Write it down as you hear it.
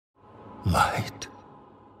Light,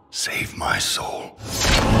 save my soul.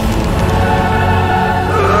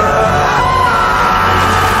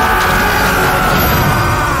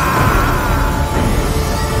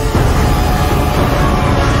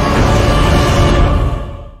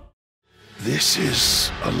 This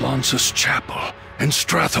is Alonsus Chapel in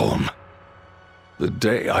Stratholme. The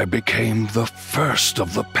day I became the first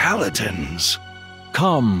of the Paladins.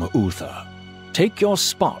 Come, Uther. Take your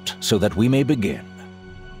spot so that we may begin.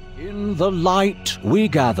 In the light we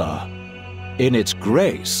gather. In its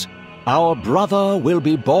grace, our brother will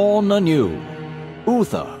be born anew.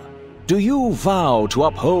 Uther, do you vow to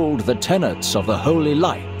uphold the tenets of the Holy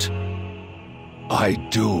Light? I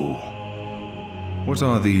do. What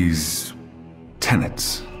are these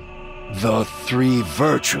tenets? The three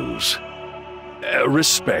virtues.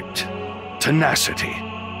 Respect, tenacity,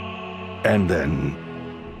 and then...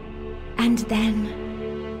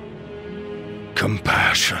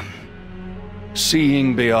 compassion.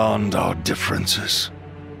 Seeing beyond our differences.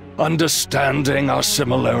 Understanding our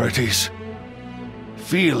similarities.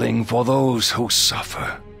 Feeling for those who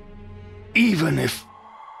suffer. Even if...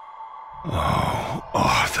 Oh,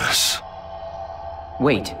 Arthas.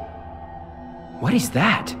 Wait. What is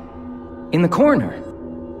that? In the corner?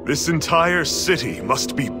 This entire city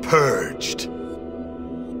must be purged.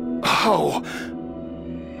 How?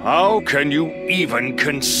 How can you even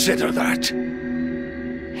consider that?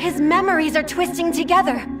 His memories are twisting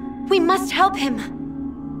together. We must help him.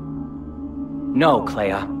 No,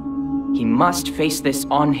 Clea. He must face this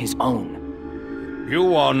on his own.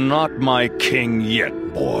 You are not my king yet,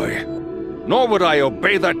 boy. Nor would I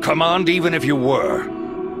obey that command even if you were.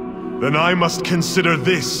 Then I must consider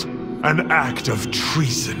this an act of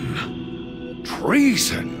treason.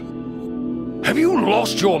 Treason? Have you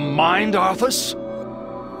lost your mind, Arthas?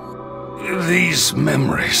 These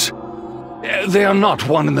memories... they are not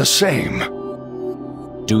one and the same.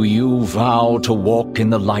 Do you vow to walk in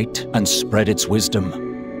the light and spread its wisdom?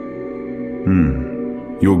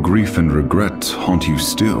 Your grief and regret haunt you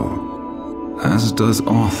still, as does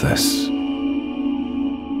Arthas.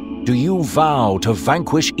 Do you vow to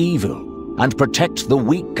vanquish evil and protect the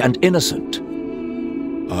weak and innocent?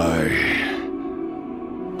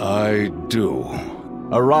 I do.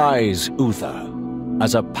 Arise, Uther,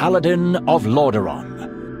 as a Paladin of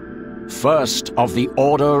Lordaeron, first of the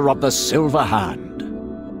Order of the Silver Hand.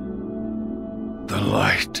 The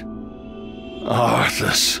light.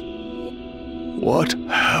 Arthas. What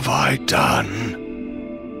have I done?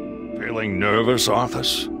 Feeling nervous,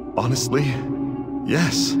 Arthas? Honestly,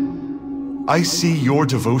 yes. I see your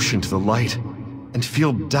devotion to the light and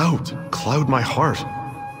feel doubt cloud my heart.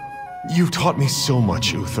 You've taught me so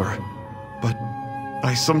much, Uther, but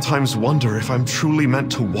I sometimes wonder if I'm truly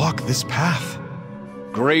meant to walk this path.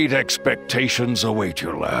 Great expectations await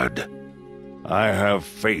you, lad. I have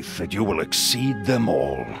faith that you will exceed them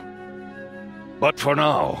all. But for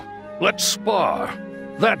now, let's spar.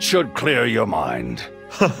 That should clear your mind.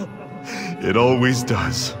 It always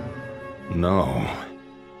does. No.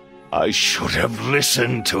 I should have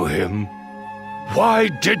listened to him. Why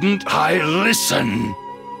didn't I listen?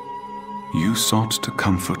 You sought to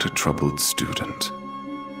comfort a troubled student.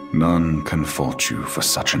 None can fault you for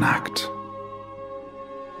such an act.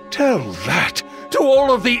 Tell that to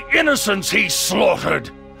all of the innocents he slaughtered.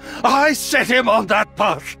 I set him on that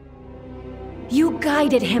path. You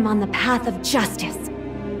guided him on the path of justice.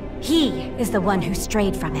 He is the one who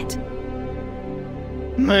strayed from it.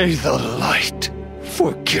 May the light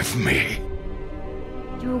forgive me.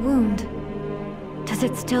 Your wound, does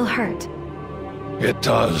it still hurt? It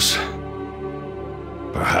does.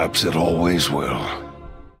 Perhaps it always will.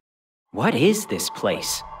 What is this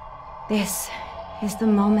place? This is the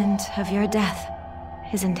moment of your death,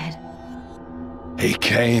 isn't it? He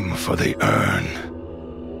came for the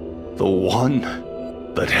urn. The one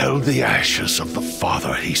that held the ashes of the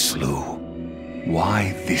father he slew.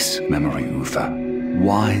 Why this memory, Uther?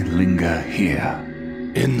 Why linger here?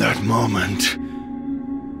 In that moment,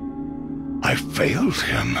 I failed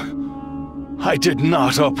him. I did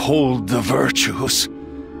not uphold the virtues.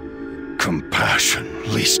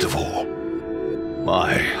 Compassion, least of all.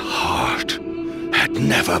 My heart had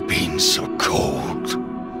never been so cold.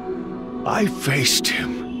 I faced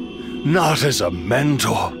him, not as a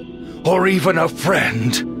mentor, or even a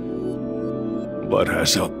friend, but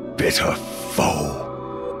as a bitter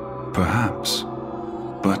foe. Perhaps.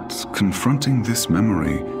 But confronting this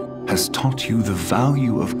memory has taught you the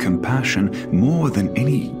value of compassion more than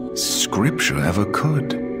any scripture ever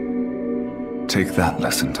could. Take that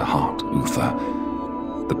lesson to heart, Uther.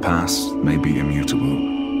 The past may be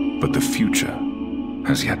immutable, but the future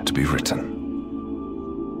has yet to be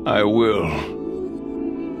written. I will.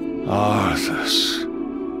 Arthas,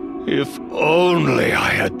 if only I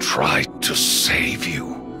had tried to save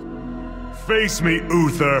you. Face me,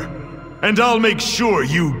 Uther, and I'll make sure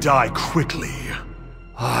you die quickly.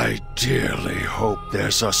 I dearly hope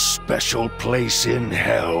there's a special place in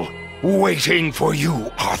hell waiting for you,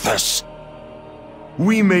 Arthas.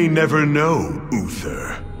 We may never know,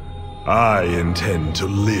 Uther. I intend to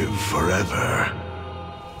live forever.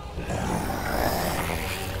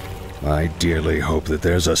 I dearly hope that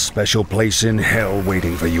there's a special place in hell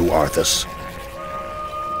waiting for you, Arthas.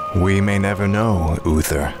 We may never know,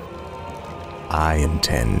 Uther. I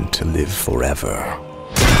intend to live forever.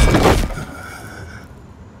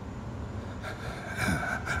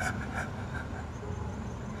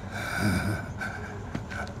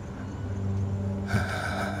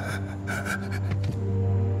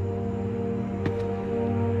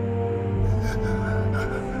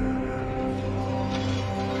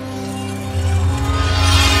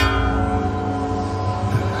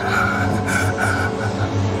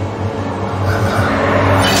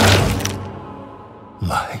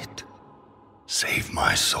 Light, save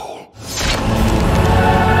my soul.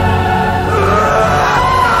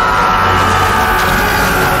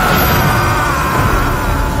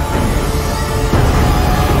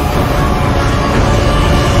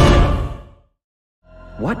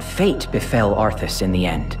 What fate befell Arthas in the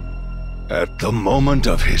end? At the moment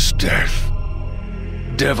of his death,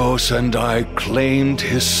 Devos and I claimed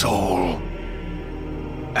his soul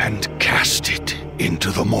and cast it into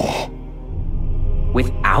the maw.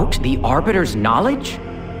 Without the Arbiter's knowledge?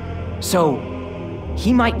 So,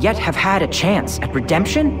 he might yet have had a chance at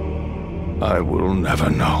redemption? I will never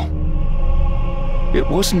know. It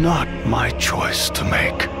was not my choice to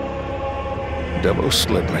make. Devos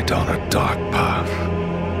led me down a dark path.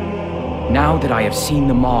 Now that I have seen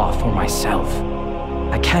the maw for myself,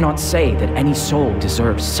 I cannot say that any soul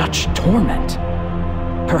deserves such torment.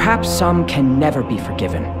 Perhaps some can never be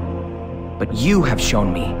forgiven, but you have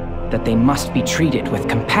shown me that they must be treated with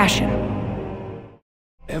compassion.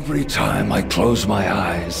 Every time I close my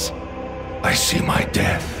eyes, I see my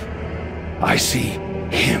death. I see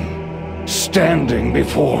him standing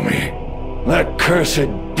before me, that cursed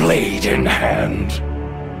blade in hand.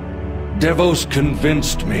 Devos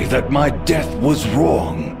convinced me that my death was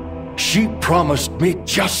wrong. She promised me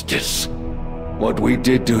justice. What we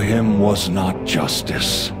did to him was not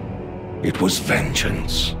justice. It was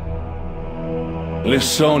vengeance.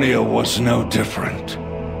 Lysonia was no different.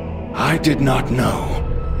 I did not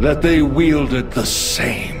know that they wielded the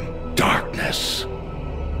same darkness.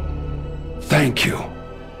 Thank you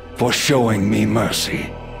for showing me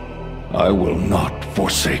mercy. I will not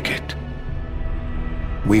forsake it.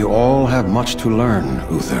 We all have much to learn,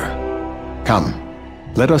 Uther. Come,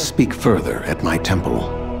 let us speak further at my temple.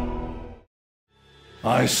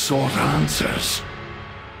 I sought answers,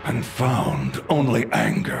 and found only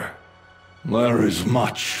anger. There is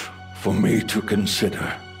much for me to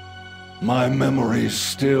consider. My memories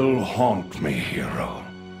still haunt me, hero.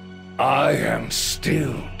 I am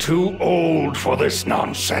still too old for this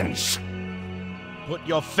nonsense. Put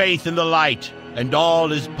your faith in the light, and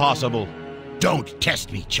all is possible. Don't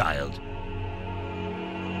test me, child.